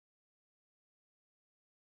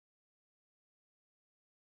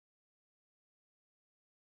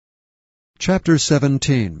Chapter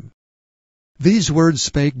 17. These words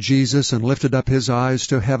spake Jesus, and lifted up his eyes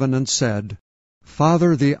to heaven, and said,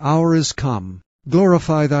 Father, the hour is come.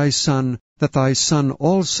 Glorify thy Son, that thy Son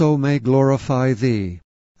also may glorify thee,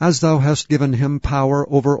 as thou hast given him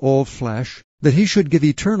power over all flesh, that he should give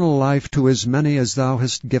eternal life to as many as thou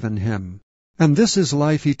hast given him. And this is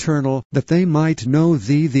life eternal, that they might know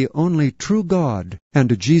thee, the only true God,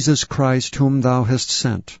 and Jesus Christ, whom thou hast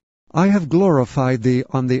sent. I have glorified thee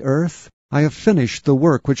on the earth. I have finished the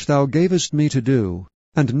work which thou gavest me to do.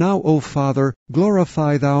 And now, O Father,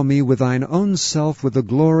 glorify thou me with thine own self with the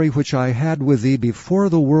glory which I had with thee before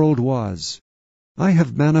the world was. I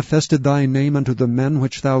have manifested thy name unto the men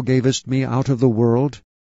which thou gavest me out of the world.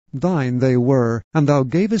 Thine they were, and thou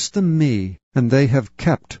gavest them me, and they have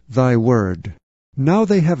kept thy word. Now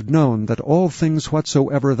they have known that all things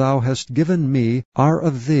whatsoever thou hast given me are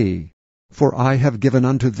of thee. For I have given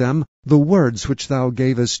unto them the words which thou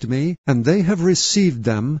gavest me, and they have received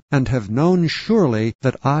them, and have known surely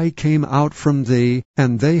that I came out from thee,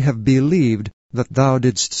 and they have believed that thou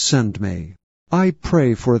didst send me. I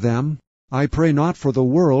pray for them. I pray not for the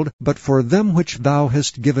world, but for them which thou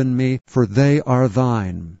hast given me, for they are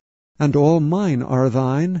thine. And all mine are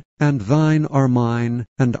thine, and thine are mine,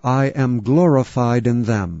 and I am glorified in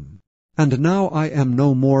them. And now I am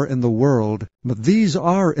no more in the world, but these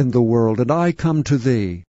are in the world, and I come to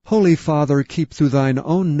thee. Holy Father, keep through thine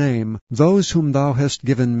own name those whom thou hast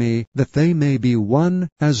given me, that they may be one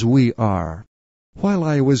as we are. While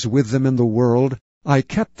I was with them in the world, I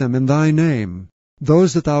kept them in thy name.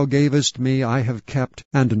 Those that thou gavest me I have kept,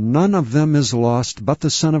 and none of them is lost but the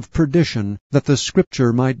son of perdition, that the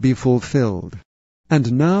Scripture might be fulfilled.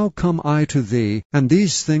 And now come I to thee, and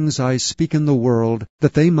these things I speak in the world,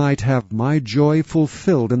 that they might have my joy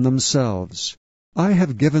fulfilled in themselves. I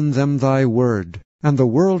have given them thy word, and the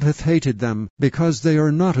world hath hated them, because they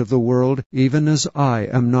are not of the world, even as I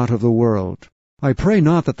am not of the world. I pray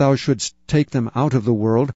not that thou shouldst take them out of the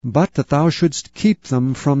world, but that thou shouldst keep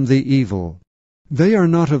them from the evil. They are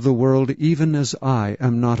not of the world, even as I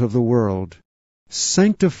am not of the world.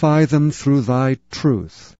 Sanctify them through thy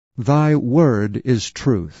truth. Thy word is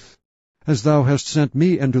truth. As thou hast sent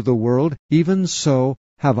me into the world, even so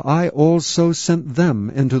have I also sent them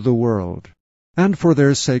into the world. And for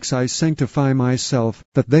their sakes I sanctify myself,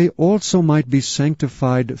 that they also might be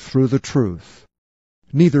sanctified through the truth.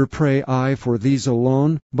 Neither pray I for these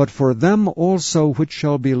alone, but for them also which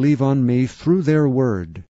shall believe on me through their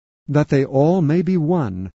word, that they all may be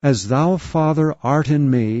one, as thou, Father, art in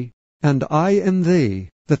me, and I in thee,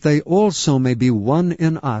 that they also may be one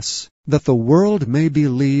in us, that the world may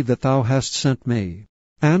believe that thou hast sent me.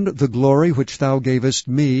 And the glory which thou gavest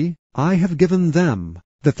me I have given them,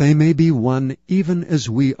 that they may be one even as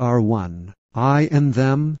we are one, I in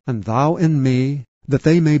them, and thou in me, that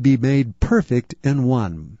they may be made perfect in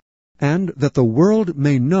one. And that the world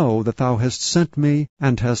may know that thou hast sent me,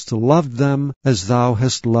 and hast loved them as thou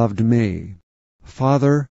hast loved me.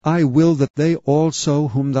 Father, I will that they also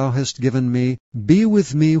whom thou hast given me be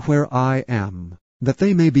with me where I am, that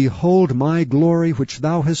they may behold my glory which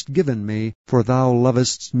thou hast given me, for thou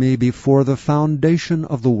lovest me before the foundation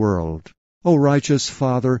of the world. O righteous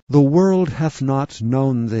Father, the world hath not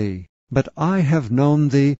known thee, but I have known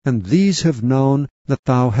thee, and these have known that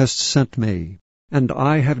thou hast sent me. And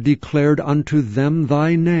I have declared unto them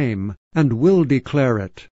thy name, and will declare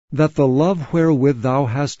it, that the love wherewith thou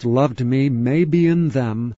hast loved me may be in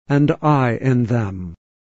them, and I in them.